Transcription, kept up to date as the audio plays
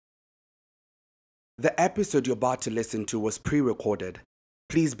The episode you're about to listen to was pre-recorded.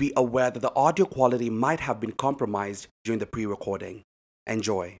 Please be aware that the audio quality might have been compromised during the pre-recording.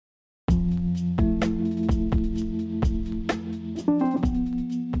 Enjoy.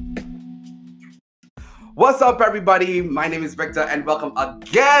 What's up, everybody? My name is Victor, and welcome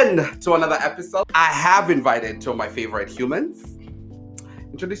again to another episode. I have invited two of my favorite humans.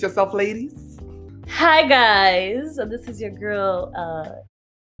 Introduce yourself, ladies. Hi, guys. This is your girl,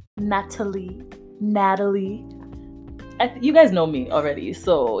 Natalie. You guys know me already,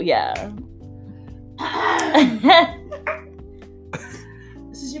 so yeah.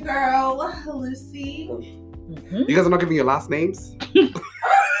 This is your girl, Lucy. Mm-hmm. You guys are not giving your last names? Lucy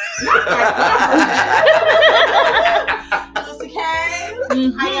K.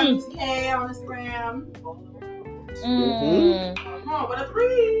 I am Lucy K on Instagram. What a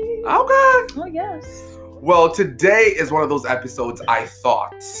three. Okay. Oh, yes. Well, today is one of those episodes I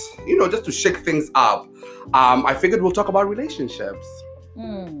thought, just to shake things up, I figured we'll talk about relationships. I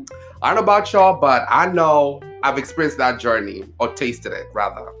don't know about y'all, but I know I've experienced that journey, or tasted it,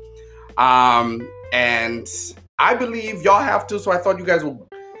 rather. And I believe y'all have to, so I thought you guys will,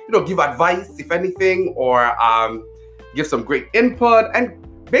 give advice, if anything, or give some great input. And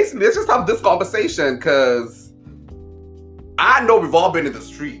basically, let's just have this conversation, because I know we've all been in the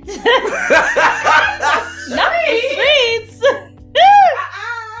streets. Not the streets.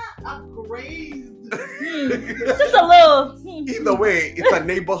 I'm grazed. Just a little. Either way, it's a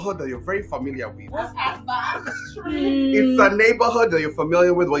neighborhood that you're very familiar with. I passed by the street. It's a neighborhood that you're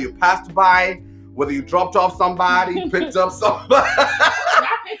familiar with, where you passed by, whether you dropped off somebody, picked up somebody.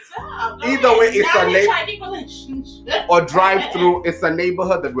 I picked up. Either way, it's now a relationship. or drive through. It's a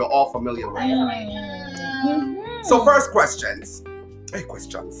neighborhood that we're all familiar with. So first questions.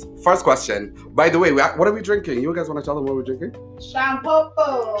 First question. By the way, what are we drinking? You guys want to tell them what we're drinking? Shampoo.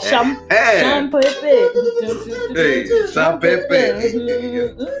 Hey, champagne.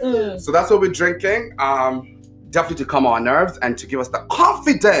 So that's what we're drinking. Definitely to calm our nerves and to give us the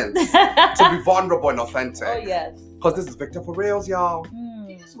confidence to be vulnerable and authentic. Oh, yes. Because this is Victor for Reals, y'all. Can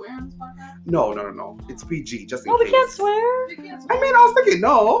you swear on this podcast? No. It's PG, just in Oh, case. we can't swear? You can't I swear. mean, I was thinking,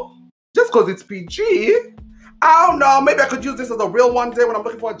 no. Just because it's PG. I don't know. Maybe I could use this as a real one day when I'm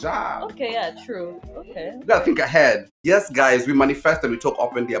looking for a job. Okay, yeah, true. Okay. You gotta think ahead. Yes, guys, we manifest and we talk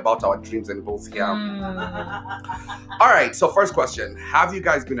openly about our dreams and goals here. All right, so first question. Have you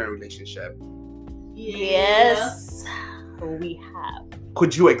guys been in a relationship? Yes, we have.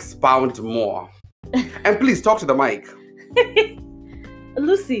 Could you expound more? And please talk to the mic.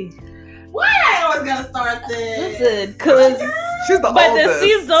 Lucy, Why I always gotta start this? listen, cause She's the by oldest. the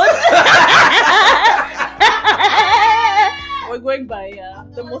season, we're going by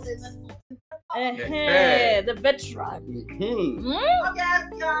the most, the veteran. Mhm. Oh, yes,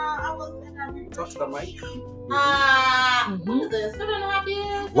 y'all. I was in a relationship. Talk to the mic. What is this? 7.5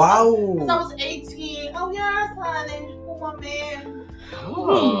 years? Wow. Since I was 18. Oh, yes, honey. Oh, my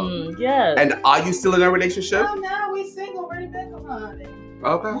man. Yes. And are you still in a relationship? Oh, now we single. Ready back, honey.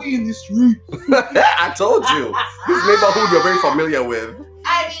 Okay. We in the street. I told you. This neighborhood you're very familiar with.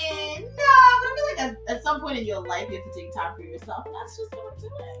 I mean, no, but I feel like at some point in your life, you have to take time for yourself. And that's just what I'm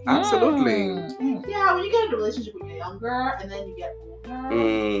doing. Absolutely. Yeah, when you get in a relationship when you're younger and then you get older,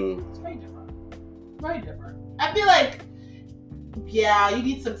 it's very different. Very different. I feel like, yeah, you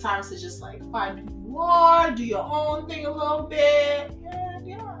need some time to just like find who you are, do your own thing a little bit. And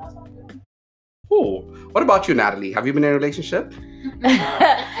yeah, that's what I'm doing. Cool. What about you, Natalie? Have you been in a relationship?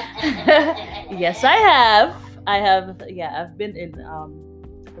 Yes, I have. I've been in a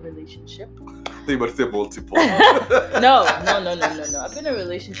relationship. They would say multiple. No. I've been in a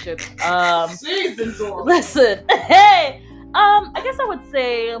relationship. Season 4. Listen, hey, I guess I would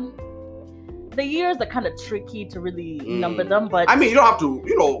say the years are kind of tricky to really number them, but I mean, you don't have to,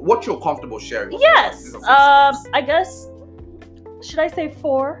 what you're comfortable sharing. yes, I guess, should I say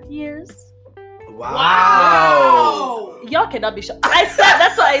 4 years? Wow. Y'all cannot be sure. That's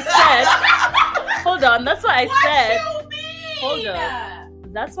what I said. Hold on, that's what I said. What you mean? Hold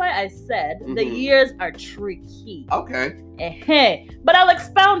on. That's why I said the years are tricky. Okay. But I'll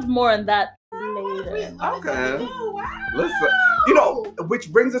expound more on that later. Okay. Wow. Listen,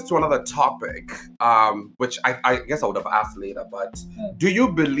 which brings us to another topic, which I guess I would have asked later, but do you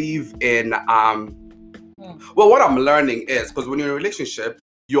believe in, well, what I'm learning is, because when you're in a relationship,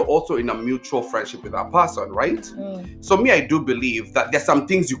 you're also in a mutual friendship with that person, right? So me, I do believe that there's some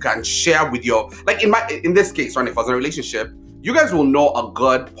things you can share with like in this case, right, if I was in a relationship, you guys will know a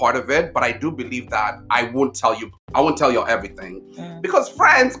good part of it, but I do believe that I won't tell you everything. Because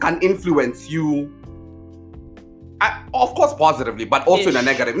friends can influence you, of course positively, but also in a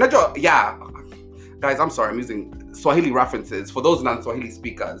negative. Yeah. guys, I'm sorry, I'm using Swahili references for those non-Swahili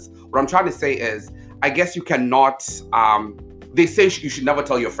speakers. What I'm trying to say is, I guess you cannot, they say you should never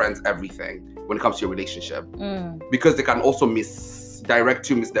tell your friends everything when it comes to your relationship. Because they can also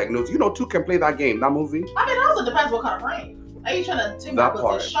misdirect you, misdiagnose. You know, two can play that game, that movie. I mean, it also depends what kind of friend. Are you trying to take my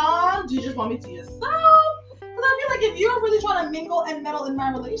position? Do you just want me to yourself? Because I feel like if you're really trying to mingle and meddle in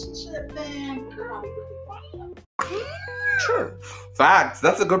my relationship, then girl, we really fine. Sure. Facts.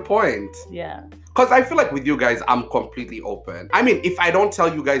 That's a good point. Yeah. Because I feel like with you guys, I'm completely open. I mean, if I don't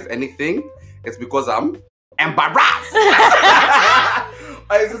tell you guys anything, it's because I'm embarrassed.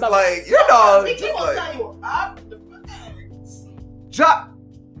 It's just like, you know. We keep on telling you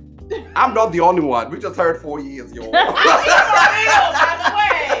I'm not the only one. We just heard 4 years, yo. By the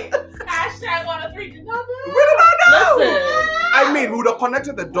way. Hashtag 103. Did not know. We did not know. Listen. I mean, we would have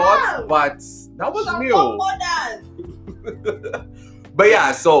connected the dots, but that was new. But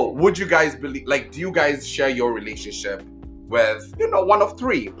yeah, so would you guys believe, like, do you guys share your relationship with, you know, one of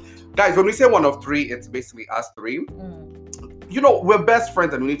three? Guys, when we say one of three, it's basically us three. You know, we're best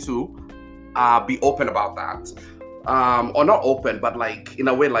friends and we need to be open about that. Or not open, but like, in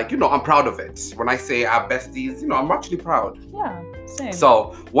a way, like, you know, I'm proud of it. When I say our besties, you know, I'm actually proud. Yeah, same.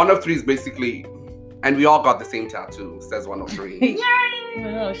 So, one of three is basically, and we all got the same tattoo, says one of three. Yay! I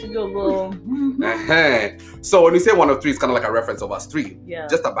know, she go little. So when we say one of three, it's kind of like a reference of us three. Yeah.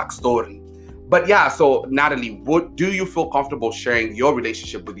 Just a backstory. But yeah, so Natalie, do you feel comfortable sharing your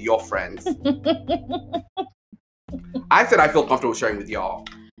relationship with your friends? I said I feel comfortable sharing with y'all.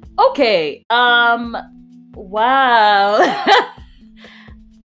 Okay. Wow.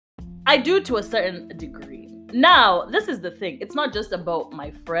 I do to a certain degree. Now, this is the thing. It's not just about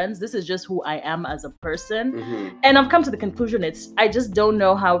my friends. This is just who I am as a person. And I've come to the conclusion I just don't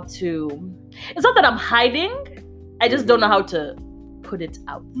know how to... It's not that I'm hiding. I just don't know how to put it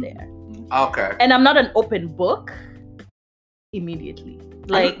out there. Okay. And I'm not an open book immediately.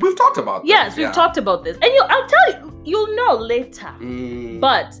 Like, we've talked about this. Yes, we've talked about this. And I'll tell you, you'll know later.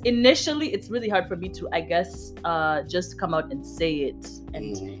 But initially, it's really hard for me to, I guess, just come out and say it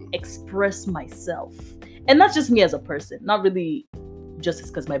and express myself. And that's just me as a person, not really just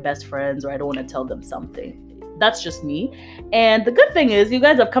because my best friends or I don't want to tell them something. That's just me. And the good thing is you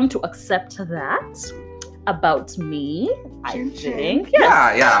guys have come to accept that about me, I think.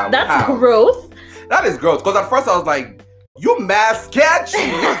 Yes. Yeah. That's growth. That is growth. Because at first I was like, you mad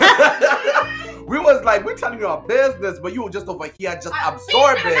sketchy. We was like, we're telling you our business, but you were just over here just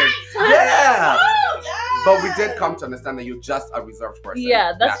absorbing. Yeah. But we did come to understand that you're just a reserved person.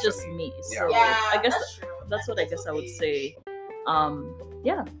 Yeah, that's just me. So yeah, I guess that's what I guess I would say.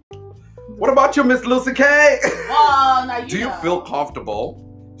 Yeah. What about you, Miss Lucy K? Do you feel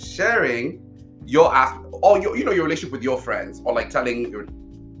comfortable sharing your your relationship with your friends, or like telling your...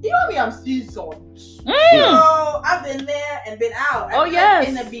 You know me, I'm seasoned. So I've been there and been out. Yes.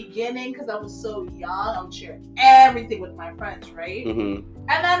 In the beginning, because I was so young, I would share everything with my friends, right? And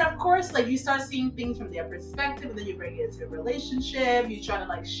then, of course, like, you start seeing things from their perspective, and then you bring it into a relationship. You try to,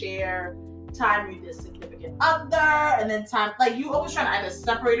 like, share time with your significant other, and then time, like, you always try to either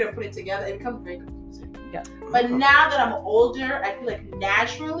separate it or put it together. It becomes very confusing. Yeah. But now that I'm older, I feel like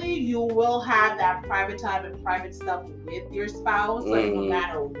naturally you will have that private time and private stuff with your spouse, like, no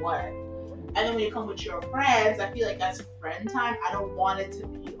matter what. And then when you come with your friends, I feel like that's friend time. I don't want it to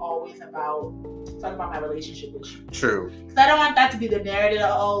be always about talking about my relationship with you. True. Because I don't want that to be the narrative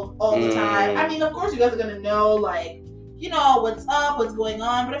all the time. I mean, of course, you guys are going to know, like, you know, what's up, what's going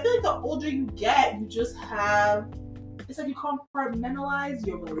on. But I feel like the older you get, you just have... It's like you compartmentalize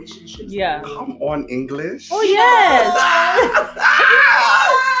your relationships. Yeah. Come on, English. Oh, yes.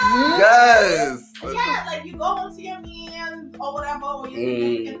 Yes. Yeah, like you go home to your man or whatever, or your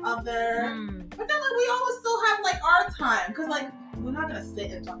significant other. But then, like, we always still have, like, our time. Because, like, we're not going to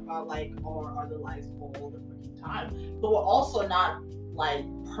sit and talk about, like, our other lives all the freaking time. But we're also not, like,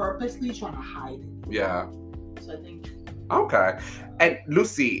 purposely trying to hide it. Yeah. So I think... Okay. And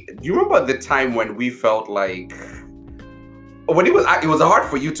Lucy, do you remember the time when we felt like... When it was hard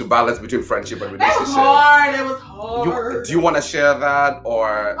for you to balance between friendship and relationship. It was hard. Do you want to share that,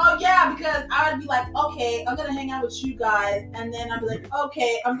 or? Oh yeah, because I would be like, okay, I'm gonna hang out with you guys, and then I'd be like,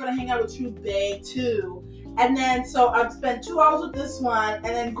 okay, I'm gonna hang out with you, babe, too. And then so I'd spend 2 hours with this one, and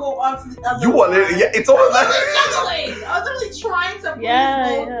then go on to the other. It's always like juggling. I was really trying to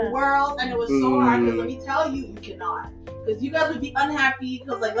please both worlds, and it was so hard. Because let me tell you, you cannot. Because you guys would be unhappy.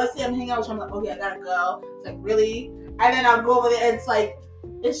 Because, like, let's say I'm hanging out with you, I'm like, okay, I gotta go. It's like, really? And then I'll go over there, and it's like,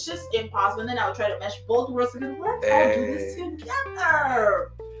 it's just impossible. And then I would try to mesh both worlds, and let's all do this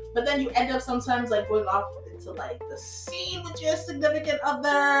together. But then you end up sometimes, like, going off into like the scene with your significant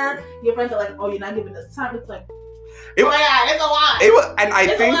other. Your friends are like, oh, you're not giving us time. It's like, oh my God, it's a lot. It was, and I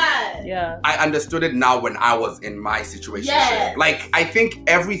think I understood it now when I was in my situation. Yes. Like, I think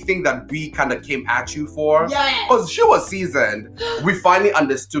everything that we kind of came at you for, Yes. because she was seasoned, we finally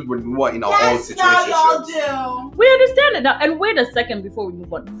understood when we were in our own situation. Now y'all do. We understand it now. And wait a second before we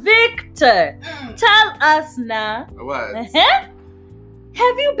move on. Victor, tell us now. What?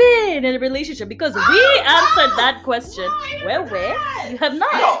 Have you been in a relationship? Because we answered that question. Well, you have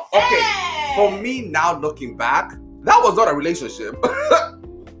not. No, okay. For me now, looking back, that was not a relationship.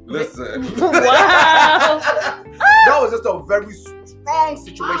 Listen. Wow. That was just a very strong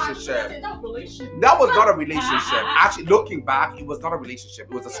situationship. That was not a relationship. Actually, looking back, it was not a relationship.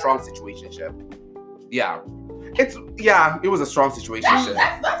 It was a strong situationship. Yeah. It was a strong situationship.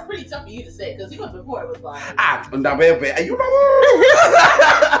 That's pretty tough for you to say, because even before it was like you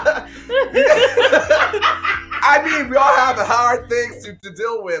I mean, we all have hard things to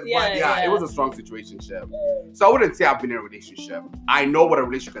deal with, but it was a strong situationship. So I wouldn't say I've been in a relationship. I know what a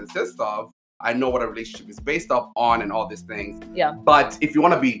relationship consists of. I know what a relationship is based up on and all these things. Yeah. But if you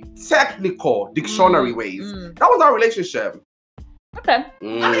want to be technical, dictionary ways, that was our relationship. Okay.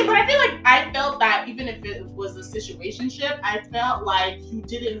 I mean, but I feel like I felt that even if it was a situationship, I felt like you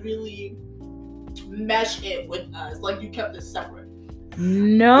didn't really mesh it with us. Like you kept it separate.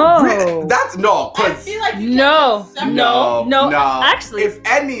 No. That's no. I feel like you no. No. Actually, if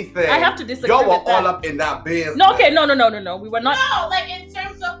anything, I have to disagree. Y'all were with that. all up in that business. No. Okay. No. We were not. No, like in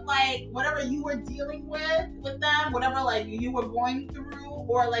terms of like whatever you were dealing with them, whatever like you were going through,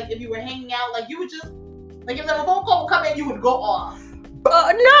 or like if you were hanging out, like you would just. Like if the phone call would come in, you would go off.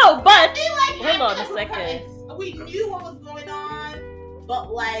 No, but hold on a second. We knew what was going on,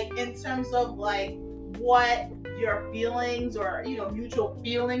 but like in terms of like what your feelings or mutual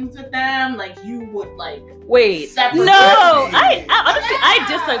feelings with them, like you would like wait. separate. No, I honestly I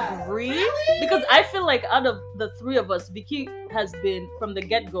disagree really? Because I feel like out of the three of us, Vicky has been from the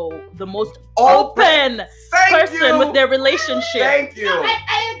get-go the most open person with their relationship. Thank you. No,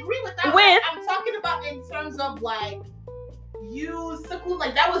 I agree with that. I'm talking about in terms of like you, Sakul,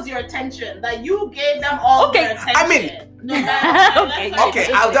 like that was your attention. That you gave them all your attention. I mean,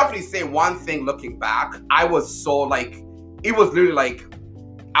 okay. I'll definitely say one thing looking back. I was so like, it was literally like,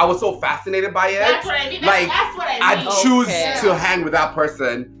 I was so fascinated by it. That's what I mean. Like, that's what I mean. I'd choose to hang with that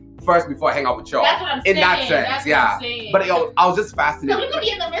person first before I hang out with y'all. That's what I'm saying. In that sense, that's yeah. What I'm saying. But I was just fascinated. No, we could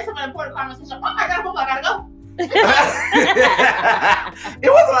be in the midst of an important conversation. Oh, I gotta go. It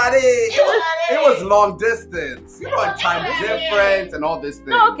wasn't like it was long distance, and time difference and all this thing.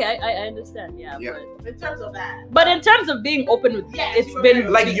 No, okay, I understand. Yeah. But in terms of that, but in terms of being open with, it's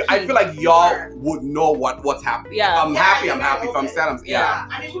been like I feel like y'all would know what's happening. Yeah. If I'm happy, I'm happy. If I'm sad, I'm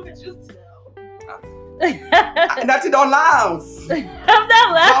I mean, we could just tell. Natalie, don't laugh. I'm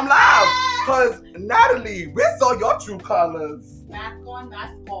not laughing. Don't laugh, cause Natalie, we saw your true colors. That's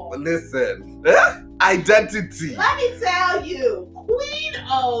all. Listen, identity. Let me tell you, queen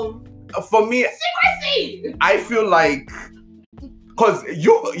of for me secrecy. I feel like, cause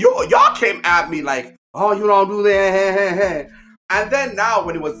y'all came at me like, oh, you don't do that, and then now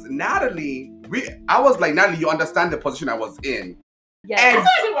when it was Natalie, I was like, Natalie, you understand the position I was in. Yeah, I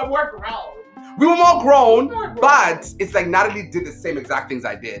thought we were more grown. We were more grown, but it's like Natalie did the same exact things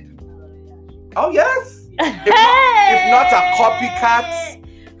I did. Oh yes. If not a copycat.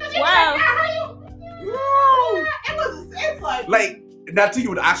 Wow. It's like Natalie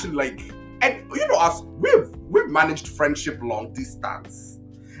would actually like, and us, we've managed friendship long distance,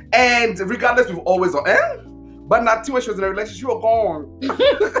 and regardless we've always but Natalie, when she was in a relationship, she was gone.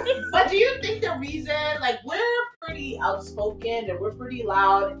 But do you think the reason, like, we're pretty outspoken and we're pretty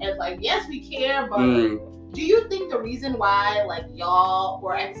loud and like, yes, we care, but like, do you think the reason why, like, y'all,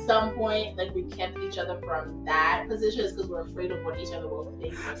 or at some point, like, we kept each other from that position is because we're afraid of what each other will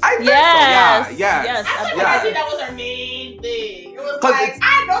think? I think so, yes. I think that was our main thing. It was like,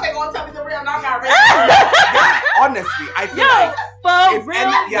 I know they're going to tell me the real, and I'm not ready. Yeah, honestly, I feel like,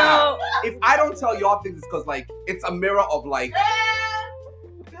 if I don't tell y'all things, it's because, like, it's a mirror of, like,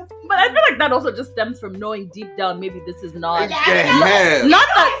 but I feel like that also just stems from knowing deep down maybe this is not. Not that.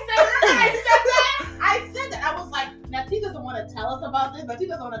 I said that. I was like, Natalie doesn't want to tell us about this. Natalie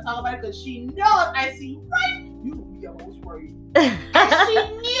doesn't want to talk about it because she knows I see right. You would be almost worried. And she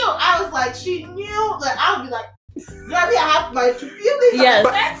knew. I was like, she knew that I would be like, I have my feelings. Yes.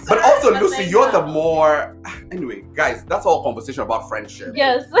 But also, Lucy, you're the more. Anyway, guys, that's all conversation about friendship.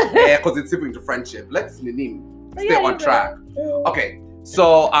 Yes. Yeah, because it's sibling to friendship. Let's stay on track. Okay.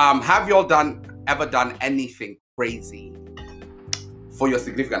 So, have y'all ever done anything crazy for your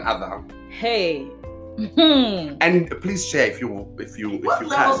significant other? Hey, And please share if you What can.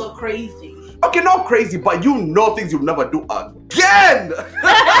 levels of crazy? Okay, not crazy, but you know things you'll never do again.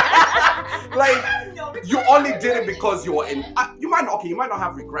 Like you only did it because you were in. You might not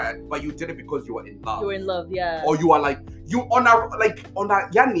have regret, but you did it because you were in love. You were in love, yeah. Or you are like on a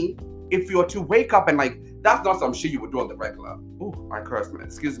Yanni. If you were to wake up and like that's not some shit you would do on the regular. Oh, I cursed, man.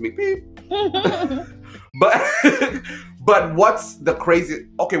 Excuse me, beep. But what's the crazy?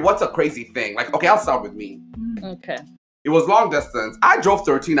 Okay, what's a crazy thing? Like, okay, I'll start with me. Okay. It was long distance. I drove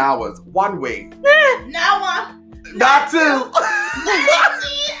 13 hours one way. Now Not two.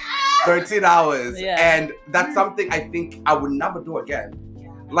 13 hours. Yeah. And that's something I think I would never do again.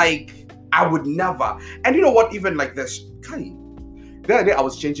 Like, I would never. And you know what? Even like this, the other day I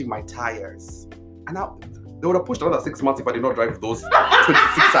was changing my tires. And they would have pushed another 6 months if I did not drive those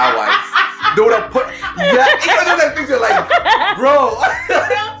 26 hours. They would have put, even though the things you're like, bro.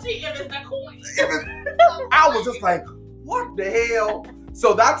 I was just like, what the hell?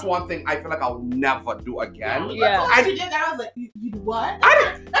 So that's one thing I feel like I'll never do again. Yeah. You did that. I was like, you what?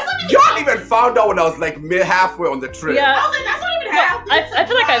 Y'all even found out when I was like halfway on the trip. Yeah. I was like, that's not even halfway. I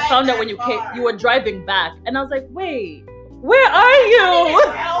feel like I found out when you were driving back, and I was like, wait, where are you?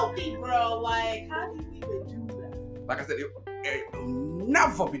 It's healthy, bro. Like, how do you even do that? Like I said, it'll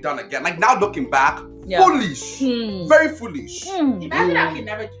never be done again. Like now looking back, foolish, very foolish. Imagine I could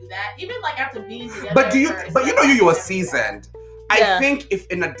never do that. Even like after being together. But you were seasoned. I think if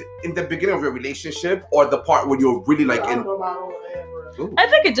in the beginning of your relationship or the part when you're really like in. I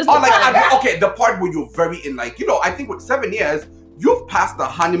think it just. Or like okay, the part where you're very in like I think with 7 years you've passed the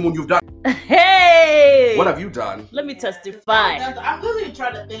honeymoon. You've done. Hey. What have you done? Let me testify. I'm literally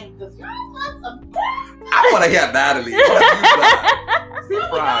trying to think because I want to hear Natalie. What have you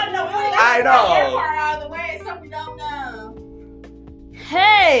done? I know. The way some we don't know.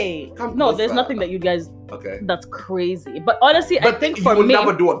 Hey. No, there's nothing that you guys. Okay. That's crazy. But honestly, I think for you me,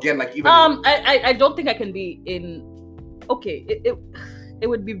 never do again. Like even. I don't think I can be in. Okay, it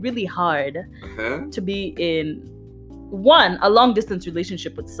would be really hard to be in. One, a long distance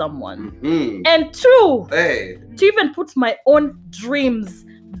relationship with someone, and two, to even put my own dreams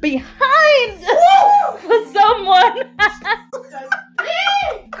behind for someone.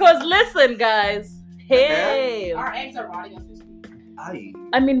 Because listen, guys, hey, our eggs are rotting as we speak.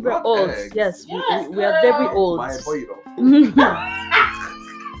 I mean, we're old. Eggs. Yes, we are very old.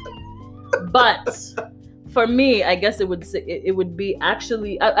 But for me, I guess it would be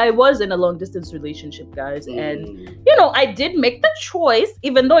actually. I was in a long distance relationship, guys, and I did make the choice,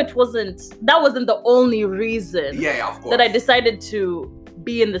 even though that wasn't the only reason. Yeah, of course. That I decided to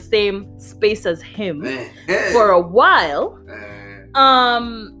be in the same space as him for a while.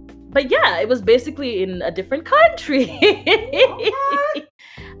 But yeah, it was basically in a different country.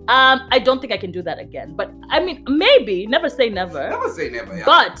 I don't think I can do that again. But I mean, maybe. Never say never. Never say never. Yeah.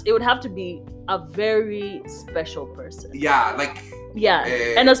 But it would have to be a very special person. Yeah, like. Yeah.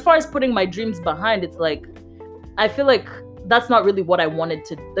 And as far as putting my dreams behind, it's like, I feel like that's not really what I wanted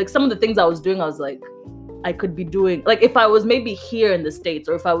to. Like some of the things I was doing, I was like, I could be doing. Like if I was maybe here in the States,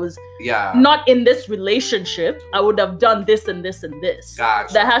 or if I was not in this relationship, I would have done this and this and this.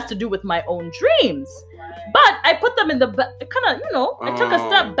 Gotcha. That has to do with my own dreams. But I put them in the kind of, I took a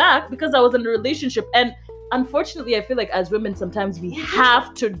step back because I was in a relationship. And unfortunately, I feel like as women, sometimes we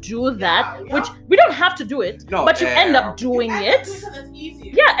have to do that, which we don't have to do it, but you end up doing it.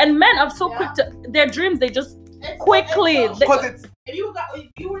 Yeah, and men are so quick to their dreams, they just quickly. If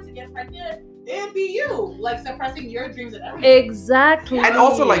you were to get pregnant, it'd be you, like suppressing your dreams and everything. Exactly. And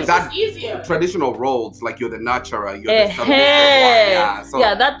also like that easier. Traditional roles, like you're the nurturer, you're the submissive one.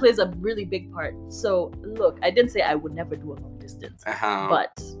 Yeah, that plays a really big part. So look, I didn't say I would never do a long distance,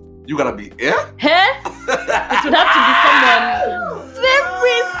 but you gotta be it would have to be someone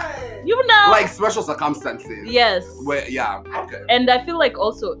very, like special circumstances. Yes. Where okay. And I feel like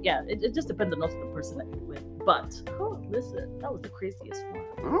also, it just depends on also the person that you're with. But listen, that was the craziest one.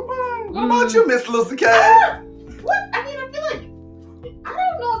 What about you, Miss Lucy K? What? I mean, I feel like I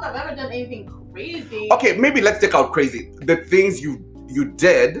don't know if I've ever done anything crazy. Okay, maybe let's take out crazy. The things you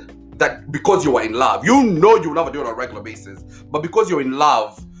did that because you were in love. You will never do it on a regular basis, but because you're in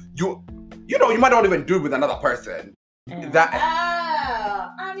love, you might not even do it with another person.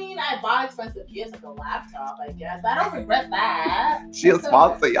 I mean, I bought expensive gifts like a laptop, I guess. I don't regret that. She a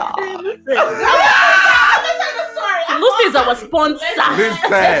sponsor, y'all. Lucy's our sponsor. Listen.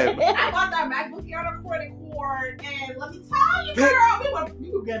 I bought that MacBook Air on a credit card, and let me tell you, girl,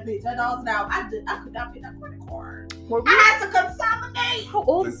 we were getting paid $10 an hour. I could not pay that credit card. I had to consolidate. How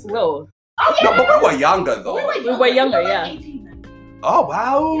old? No. Oh, yeah. No, but we were younger though. We were younger, yeah. 18. Oh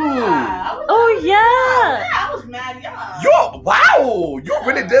wow! Yeah, I was mad young. Wow! You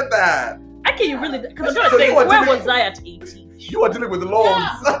really did that. Actually, you really did. Because I'm trying So to think, you were where doing- was I at 18? You are dealing with loans.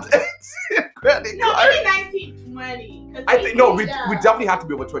 Credit No, card. maybe 19, 20. I think no, we definitely have to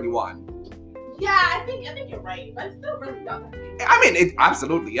be over 21. Yeah, I think you're right, but it's still really young. I mean, it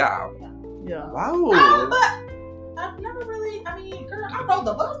absolutely, yeah. Yeah. Wow. But I've never really. I mean, girl, I rode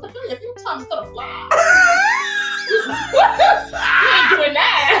the bus to Philly a few times instead of fly. We ain't doing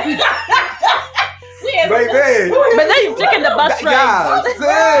that. Baby. But then you've taken the bus ride. Yeah, sis.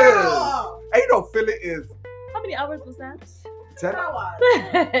 Girl. And you know, Philly is How many hours was that? 10.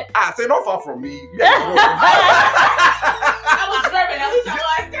 I So you're not far from me. was driving. At least I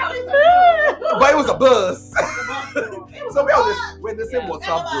was. But it was a bus. It was So a we're the same Yeah.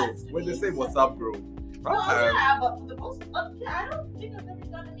 WhatsApp And a group. bus. We're the same WhatsApp group. Well, yeah, but for the most, I don't think I've ever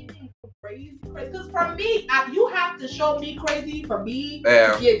done anything crazy. Because for me, you have to show me crazy for me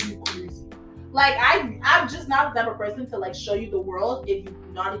Yeah. to give you crazy. Like I'm just not the type of person to like show you the world if you're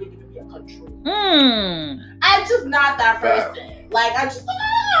not even giving me a country. I'm just not that Fair. person. Like I just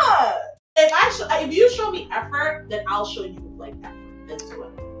if you show me effort, then I'll show you like effort into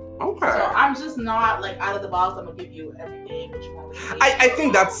it. Okay. So I'm just not like out of the box. I'm gonna give you everything what you want. I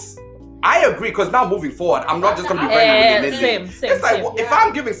think I agree, because now moving forward, I'm not just gonna be very willy-nilly. Same. It's like, same. if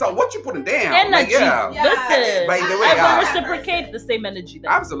I'm giving something, what you putting down? Energy. Yeah. Listen, By the way, I yeah. will reciprocate the same energy.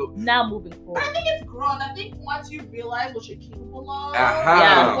 Then. Absolutely. Now moving But forward. I think it's grown. I think once you realize what you're capable of,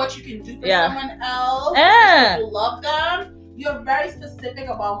 Uh-huh. and what you can do for Yeah. someone else, Yeah. if you love them, you're very specific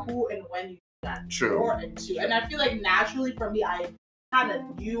about who and when you do that. True. More into. And I feel like naturally for me, I kind of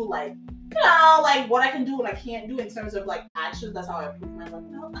knew like, you know, like what I can do and I can't do in terms of like actions. That's how I improve my love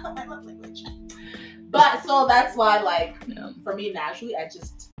language. But so that's why, like, for me, naturally, I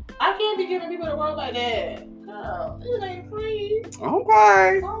can't be giving people the world like that. Girl, it ain't free.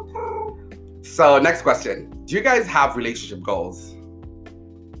 Okay. Okay. So next question. Do you guys have relationship goals?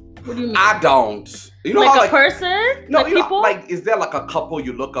 What do you mean? I don't. You know like how a person? no, like you know, people? like, is there like a couple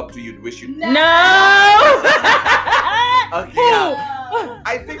you look up to you'd wish you No. Okay, Who? yeah.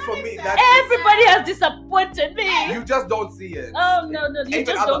 I think for me that's Everybody has disappointed me. you just don't see it. Oh no, you Even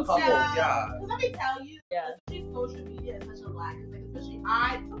just other don't see couples, it. yeah. Because let me tell you, Yeah. especially social media is such a lie. Like, especially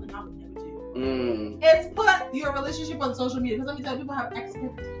something I would never do. Mm. It's put your relationship on social media. Because let me tell you, people have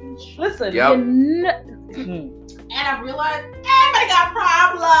expectations. Listen, Yep. And I've realized everybody got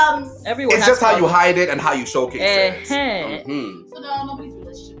problems. Everyone It's has just how you problems. hide it and how you showcase it. Eh-heh. Mhm. So no, nobody's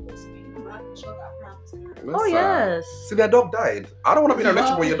relationship goes to me. But Michelle got problems. Oh Listen. yes. See, their dog died. I don't want to be in a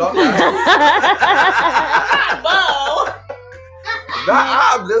relationship with your dog died. Bo.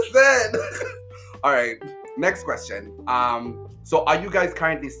 I'm just saying. All right. Next question. So are you guys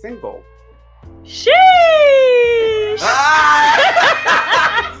currently single? Sheesh.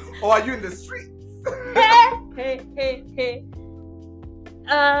 Or are you in the streets? Hey.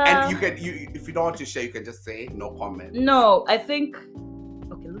 And you if you don't want to share, you can just say no comment. No, I think.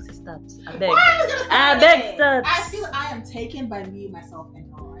 Okay, Lucy starts. I beg. I beg that. I feel I am taken by me, myself,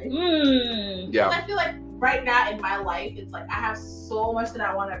 and I. Yeah. I feel like right now in my life, it's like I have so much that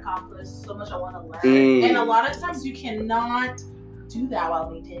I want to accomplish, so much I want to learn. Mm. And a lot of times you cannot do that while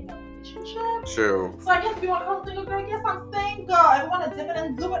maintaining a relationship. True. So I guess if you want to call single girl, I guess I'm single. If you want to dip it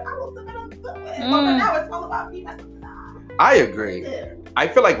and do it, I will dip it and do it. But for now, it's all about me, myself, and I. I agree. Yeah. I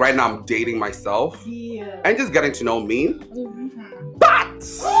feel like right now I'm dating myself Yeah. and just getting to know me. Mhm. But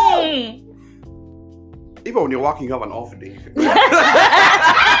Mm. even when you're walking, you have an off day.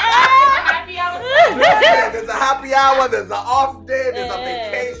 Happy hour. Listen, there's a happy hour, there's an off day, there's a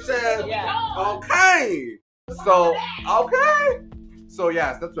Yeah. vacation. Yeah. Okay. So, okay. So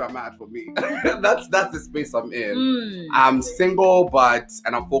yes, that's where I'm at for me. that's the space I'm in. Mm. I'm single,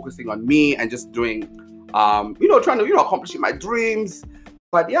 and I'm focusing on me and just doing, trying to, accomplishing my dreams.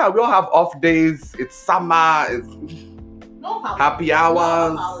 But yeah, we all have off days. It's summer. It's No apology. happy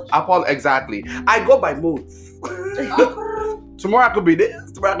hours. No apology. Exactly. I go by moods. Okay. Tomorrow I could be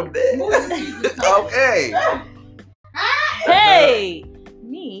this. Tomorrow I could be this. Okay. Hey,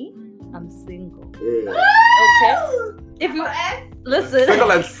 me, I'm single. Okay. If you listen.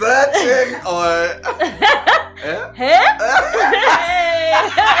 Single and searching or. Yeah? Hey.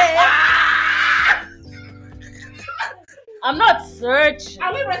 I'm not searching.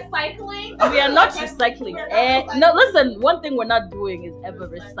 Are we recycling? We are not recycling. No, listen. One thing we're not doing is ever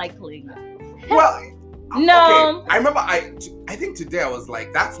recycling. Well, No. Okay. I remember I think today I was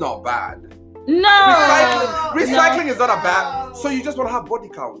like, that's not bad. No. Recycling is not a bad. So you just want to have body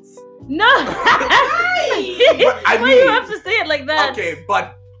counts. No. But I Why mean, you have to say it like that? okay,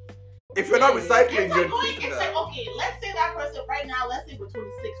 but If you're not Yeah. recycling, It's you're like going, increasing it's that. like, okay, let's say that person right now, let's say we're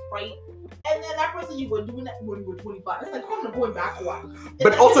 26, right? And then that person you were doing that when you were 25. It's like kind of going backwards.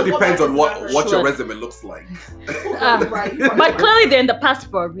 But also depends on what your Sure. resume looks like. Right. But clearly they're in the past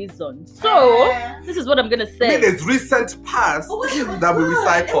for a reason. So this is what I'm gonna I mean, say. there's recent past Oh, it was that we good.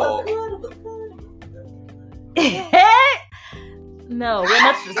 recycle. It was good. It was good. No, we're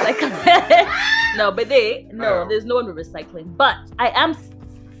not recycling. No, but Oh. there's no one with recycling. But I am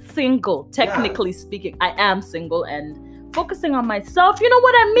single, technically speaking. I am single and focusing on myself. You know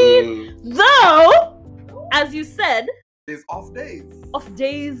what I mean? Though, as you said, There's off days. off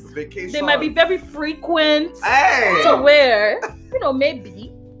days, Vacation. they might be very frequent Hey! to where,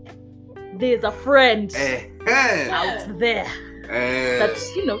 maybe there's a friend Eh-heh. out there Eh. that's,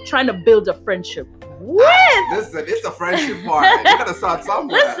 trying to build a friendship with. Listen, it's a friendship part. You gotta start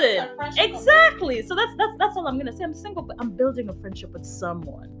somewhere. Listen, It's a friendship. exactly. So that's all I'm gonna say. I'm single, but I'm building a friendship with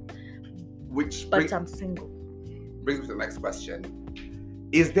someone. Which But I'm single. brings me to the next question.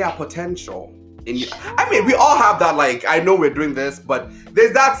 Is there a potential in you? I mean, we all have that, like, I know we're doing this, but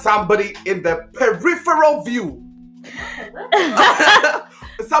there's that somebody in the peripheral view.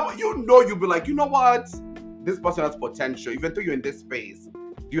 You'll be like, you know what? This person has potential, even though you're in this space.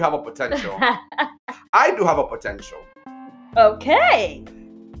 Do you have a potential? I do have a potential. Okay.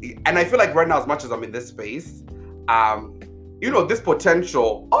 And I feel like right now, as much as I'm in this space, this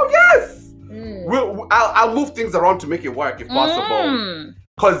potential, oh yes! I'll move things around to make it work if possible.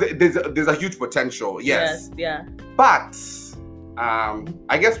 Because there's a huge potential, yes. Yeah. But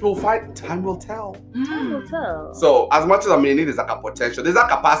I guess we'll find. Time will tell. Time will tell. So as much as I'm in it, there's like a potential. There's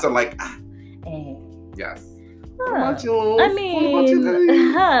like a person like, yes. What about you? I What mean, about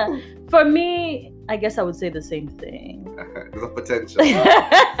you guys? for me, I guess I would say the same thing. There's a potential.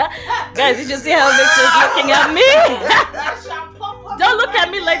 Guys, you just see how Victor's looking at me. Don't look at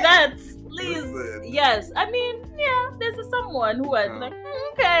me like that, please. Listen. Yes, I mean, yeah, there's someone who I'd be like,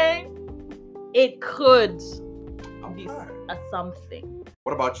 okay, it could be Okay. a something.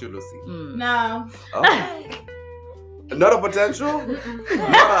 What about you, Lucy? Mm. No. Oh. Not a potential?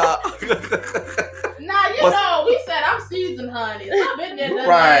 Nah, we said I'm seasoned, honey. I've been there, done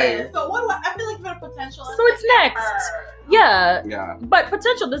Right. that. So what do I feel like for the potential? So it's next. Yeah, Yeah. but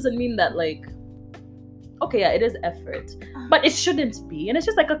potential doesn't mean that, like, okay, yeah, it is effort, but it shouldn't be. And it's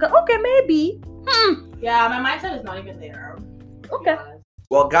just like, okay, maybe. Yeah, my mindset is not even there. Okay.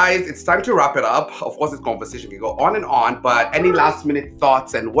 Well, guys, it's time to wrap it up. Of course, this conversation can go on and on, but any last minute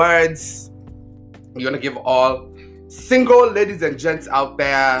thoughts and words you want to give all single ladies and gents out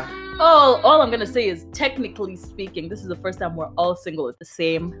there? All I'm gonna say is, technically speaking, this is the first time we're all single at the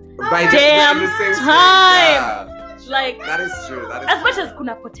same Right, damn we're in the same space. time. Yeah. Like, That is true. That is as much true. as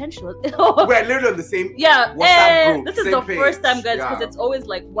kuna potential. We're literally on the same. Yeah, WhatsApp group, this is same the page. first time, guys, because Yeah. it's always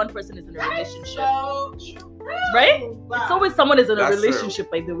like one person is in a relationship, So true. right? Wow. It's always someone is in a That's true.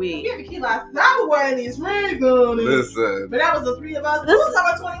 relationship, by the way. Give me key last. I was wearing these rings on it. Listen, But that was the three of us. This- This was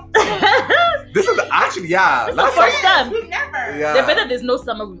summer 20. this is actually, yeah. It's the Last first time- time. We've never. Yeah. They better there's no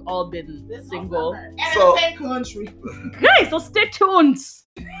summer we've all been This single. summer. And So- in the same country. Guys, so stay tuned.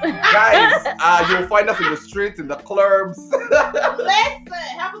 Guys, you'll find us in the streets, in the clubs. Listen,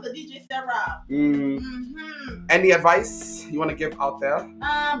 how about the DJ Sarah? Any advice you want to give out there?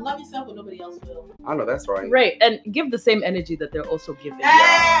 Love yourself when nobody else will. I know that's right. Right, and give the same energy that they're also giving.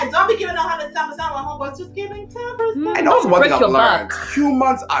 Don't be giving 110% on homeboys, just giving 10%. And also one Break thing I've your learned: back.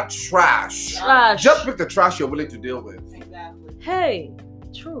 humans are trash. Trash. Just pick the trash you're willing to deal with. Exactly. Hey,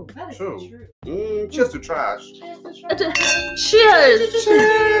 true. That is True. so true. Cheers to trash. Cheers.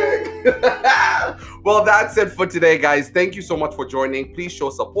 Well, that's it for today, guys. Thank you so much for joining. Please show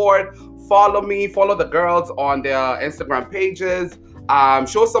support. Follow me, follow the girls on their Instagram pages.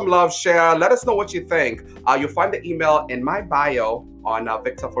 Show some love, share. Let us know what you think. You'll find the email in my bio on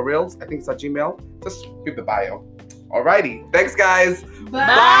Victor for Reals. I think it's at Gmail. Just keep the bio. Alrighty. Thanks, guys. Bye.